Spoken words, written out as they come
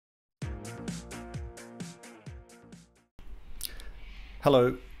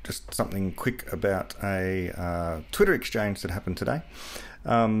Hello, just something quick about a Twitter exchange that happened today.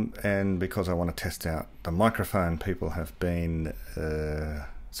 And because I want to test out the microphone, people have been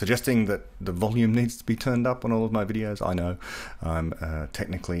suggesting that the volume needs to be turned up on all of my videos. I know I'm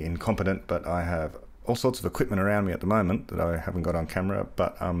technically incompetent, but I have all sorts of equipment around me at the moment that I haven't got on camera,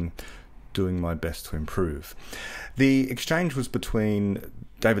 but I'm doing my best to improve. The exchange was between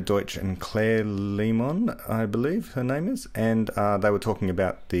David Deutsch and Claire Lemon, I believe her name is, and they were talking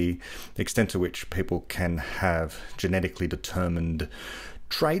about the extent to which people can have genetically determined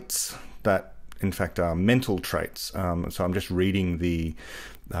traits that in fact are mental traits. So I'm just reading the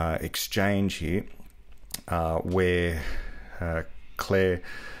exchange here where Claire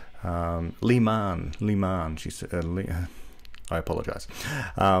Lemon, she said, I apologize.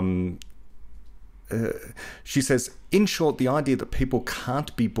 She says, in short, the idea that people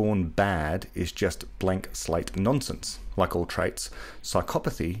can't be born bad is just blank slate nonsense. Like all traits,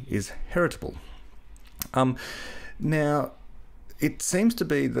 psychopathy is heritable. Now, it seems to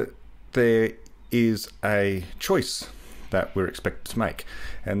be that there is a choice that we're expected to make.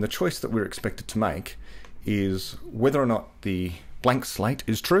 And the choice that we're expected to make is whether or not the blank slate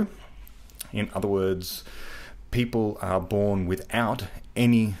is true. In other words, people are born without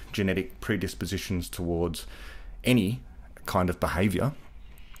any genetic predispositions towards any kind of behaviour,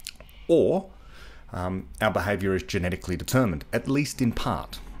 or our behaviour is genetically determined, at least in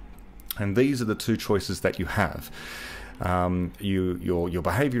part. And these are the two choices that you have. Your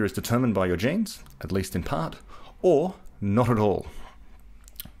behaviour is determined by your genes, at least in part, or not at all.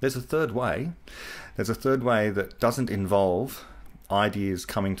 There's a third way. There's a third way that doesn't involve ideas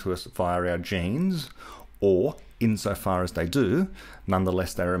coming to us via our genes, or insofar as they do,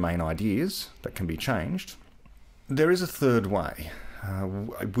 nonetheless they remain ideas that can be changed. There is a third way.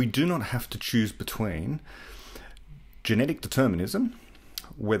 We do not have to choose between genetic determinism,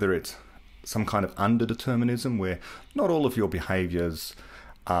 whether it's some kind of underdeterminism where not all of your behaviours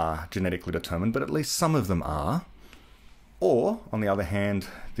are genetically determined, but at least some of them are, or, on the other hand,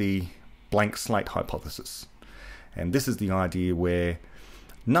 the blank slate hypothesis. And this is the idea where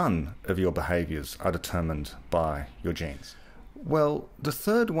none of your behaviours are determined by your genes. Well, the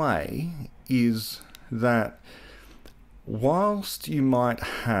third way is that whilst you might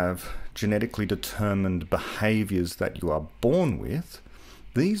have genetically determined behaviours that you are born with,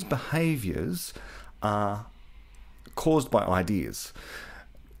 these behaviours are caused by ideas.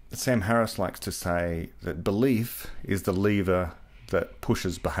 Sam Harris likes to say that belief is the lever that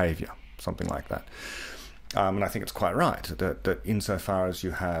pushes behaviour, something like that. And I think it's quite right that insofar as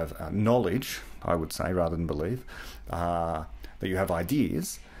you have knowledge, I would say, rather than believe, that you have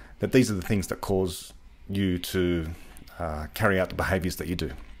ideas, that these are the things that cause you to carry out the behaviours that you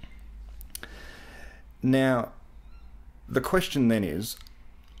do. Now, the question then is,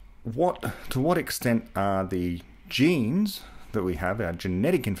 to what extent are the genes that we have, our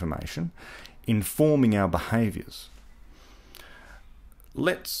genetic information, informing our behaviours?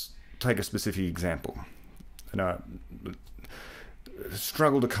 Let's take a specific example. And I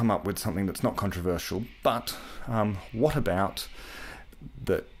struggle to come up with something that's not controversial, but what about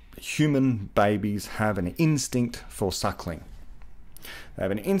that human babies have an instinct for suckling? They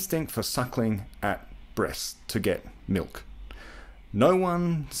have an instinct for suckling at breasts to get milk. No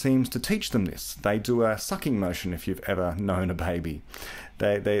one seems to teach them this. They do a sucking motion if you've ever known a baby.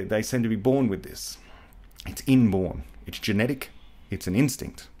 They seem to be born with this. It's inborn. It's genetic. It's an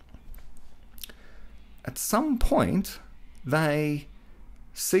instinct. At some point, they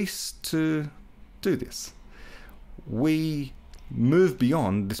cease to do this. We move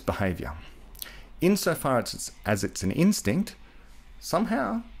beyond this behaviour. Insofar as it's an instinct,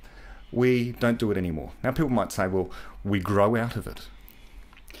 somehow we don't do it anymore. Now, people might say, well, we grow out of it.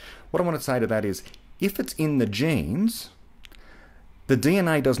 What I want to say to that is, if it's in the genes, the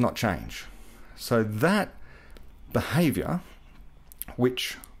DNA does not change. So that behaviour,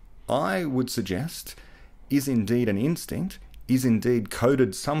 which I would suggest is indeed an instinct, is indeed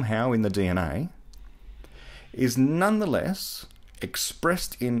coded somehow in the DNA, is nonetheless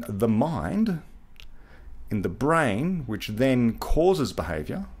expressed in the mind, in the brain, which then causes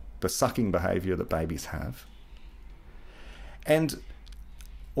behaviour, the sucking behaviour that babies have. And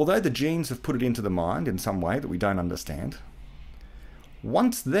although the genes have put it into the mind in some way that we don't understand,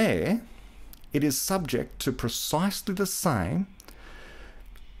 once there, it is subject to precisely the same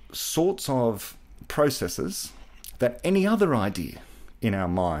sorts of processes that any other idea in our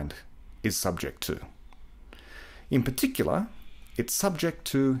mind is subject to. In particular, it's subject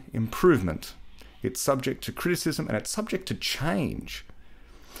to improvement, it's subject to criticism, and it's subject to change.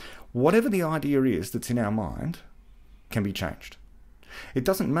 Whatever the idea is that's in our mind can be changed. It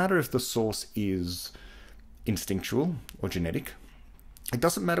doesn't matter if the source is instinctual or genetic. It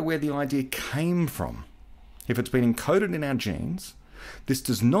doesn't matter where the idea came from. If it's been encoded in our genes, this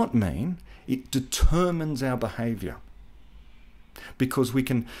does not mean it determines our behavior, because we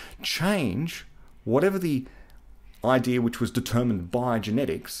can change whatever the idea which was determined by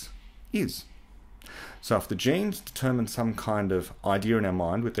genetics is. So if the genes determine some kind of idea in our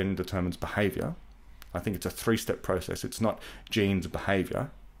mind, which then determines behavior, I think it's a three-step process. It's not genes, behavior.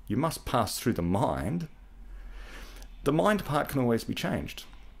 You must pass through the mind. The mind part can always be changed.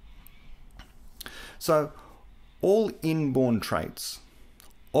 So all inborn traits,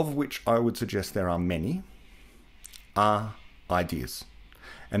 of which I would suggest there are many, are ideas.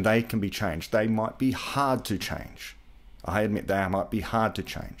 And they can be changed. They might be hard to change. I admit they might be hard to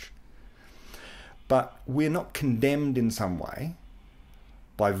change. But we're not condemned in some way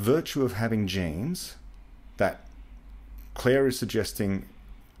by virtue of having genes that Claire is suggesting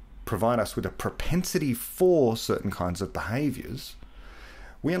provide us with a propensity for certain kinds of behaviours.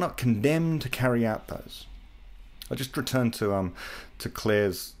 We are not condemned to carry out those. I'll just return to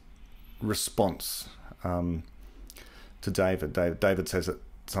Claire's response to David. David says at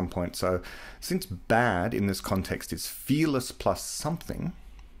some point, so since bad in this context is fearless plus something,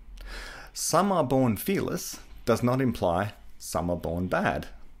 some are born fearless does not imply some are born bad,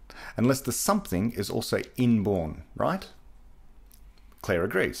 unless the something is also inborn, right? Claire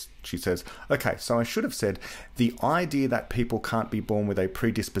agrees. She says, okay, so I should have said the idea that people can't be born with a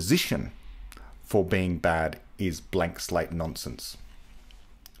predisposition for being bad is blank slate nonsense.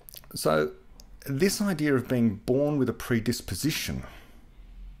 So this idea of being born with a predisposition,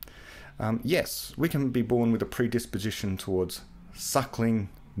 yes, we can be born with a predisposition towards suckling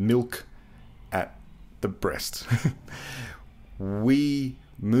milk at the breast. We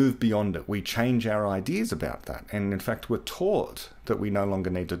move beyond it. We change our ideas about that. And in fact, we're taught that we no longer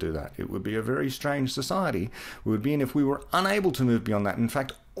need to do that. It would be a very strange society we would be in if we were unable to move beyond that. In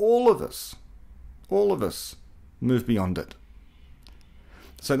fact, all of us move beyond it.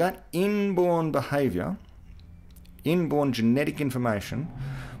 So that inborn behavior, inborn genetic information,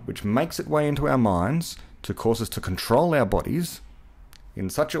 which makes its way into our minds to cause us to control our bodies in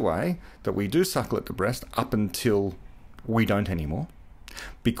such a way that we do suckle at the breast up until we don't anymore,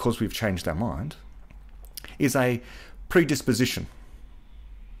 because we've changed our mind, is a predisposition.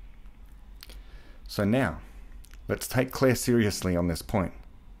 So now, let's take Claire seriously on this point.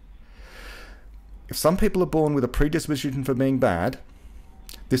 If some people are born with a predisposition for being bad,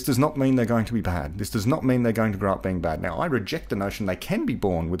 this does not mean they're going to be bad. This does not mean they're going to grow up being bad. Now, I reject the notion they can be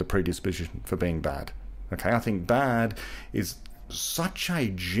born with a predisposition for being bad. Okay, I think bad is such a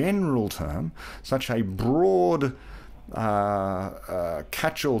general term, such a broad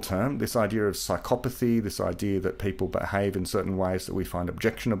catch-all term, this idea of psychopathy, this idea that people behave in certain ways that we find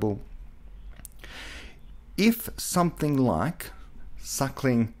objectionable. If something like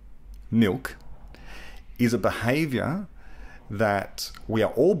suckling milk is a behavior that we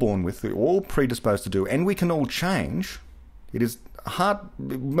are all born with, we're all predisposed to do, and we can all change, it is hard.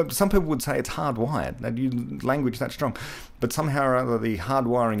 Some people would say it's hardwired. They use language that strong, but somehow or other the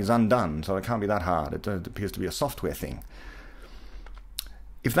hardwiring is undone, so it can't be that hard. It appears to be a software thing.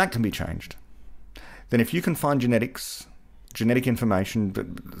 If that can be changed, then if you can find genetic information,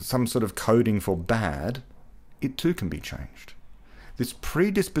 but some sort of coding for bad, it too can be changed. This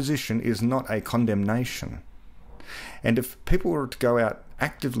predisposition is not a condemnation. And if people were to go out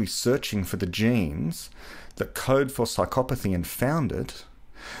actively searching for the genes that code for psychopathy and found it,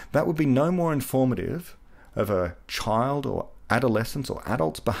 that would be no more informative of a child or adolescent's or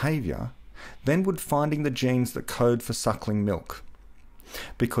adult's behavior than would finding the genes that code for suckling milk.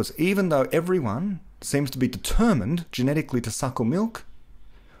 Because even though everyone seems to be determined genetically to suckle milk,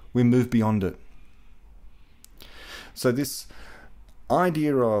 we move beyond it. So this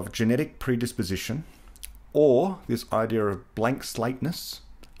idea of genetic predisposition or this idea of blank slateness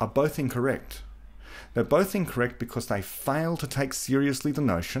are both incorrect. They're both incorrect because they fail to take seriously the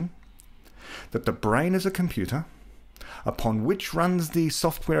notion that the brain is a computer upon which runs the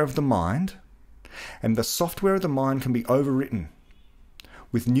software of the mind, and the software of the mind can be overwritten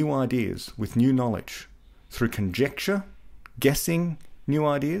with new ideas, with new knowledge, through conjecture, guessing new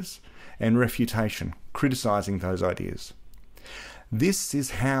ideas, and refutation, criticizing those ideas. This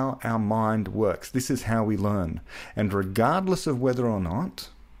is how our mind works. This is how we learn. And regardless of whether or not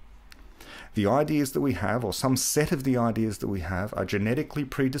the ideas that we have, or some set of the ideas that we have, are genetically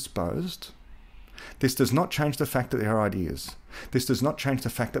predisposed, this does not change the fact that they are ideas. This does not change the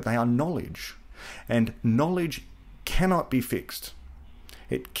fact that they are knowledge. And knowledge cannot be fixed.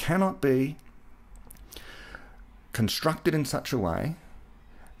 It cannot be constructed in such a way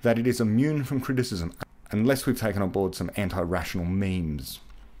that it is immune from criticism, unless we've taken on board some anti-rational memes.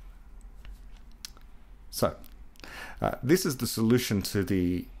 So, this is the solution to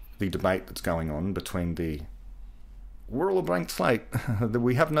the debate that's going on between the we're all a blank slate, that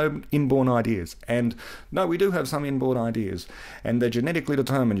we have no inborn ideas, and no, we do have some inborn ideas, and they're genetically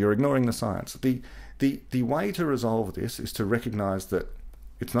determined, you're ignoring the science. The way to resolve this is to recognise that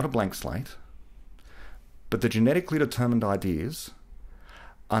it's not a blank slate, but the genetically determined ideas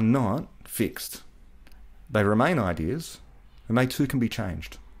are not fixed. They remain ideas, and they too can be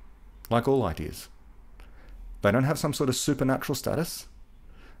changed, like all ideas. They don't have some sort of supernatural status.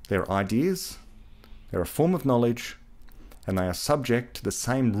 They're ideas, they're a form of knowledge, and they are subject to the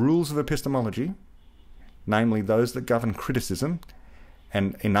same rules of epistemology, namely those that govern criticism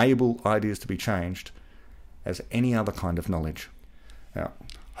and enable ideas to be changed, as any other kind of knowledge. Now,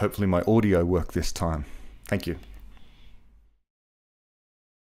 hopefully my audio worked this time. Thank you.